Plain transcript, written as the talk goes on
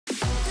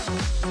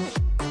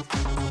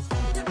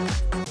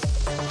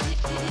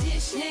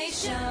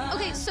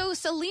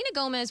Selena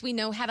Gomez, we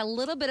know, had a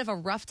little bit of a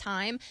rough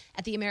time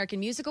at the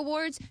American Music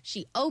Awards.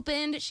 She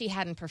opened. She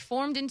hadn't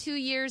performed in 2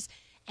 years.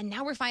 And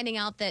now we're finding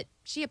out that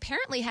she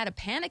apparently had a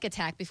panic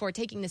attack before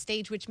taking the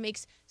stage, which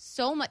makes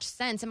so much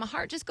sense. And my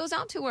heart just goes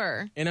out to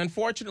her. And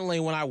unfortunately,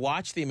 when I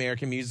watched the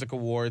American Music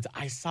Awards,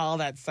 I saw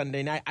that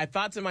Sunday night. I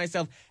thought to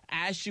myself,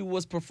 as she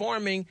was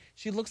performing,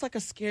 she looks like a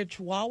scared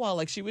chihuahua.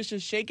 Like she was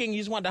just shaking. You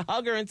just wanted to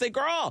hug her and say,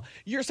 girl,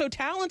 you're so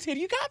talented.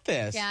 You got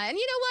this. Yeah, and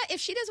you know what?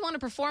 If she doesn't want to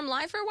perform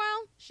live for a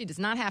while, she does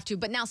not have to.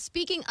 But now,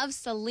 speaking of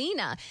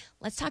Selena,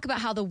 let's talk about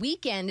how the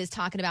Weeknd is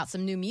talking about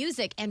some new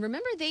music. And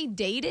remember, they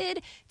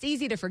dated? It's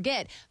easy to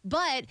forget.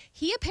 But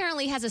he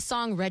apparently has a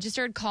song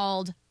registered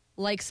called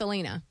Like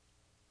Selena.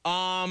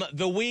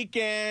 The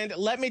Weeknd,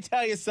 let me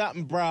tell you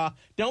something, bruh.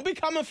 Don't be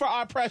coming for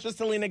our precious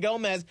Selena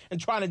Gomez and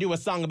trying to do a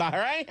song about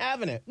her. I ain't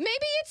having it. Maybe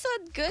it's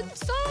a good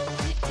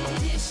song.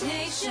 Dish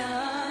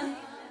Nation.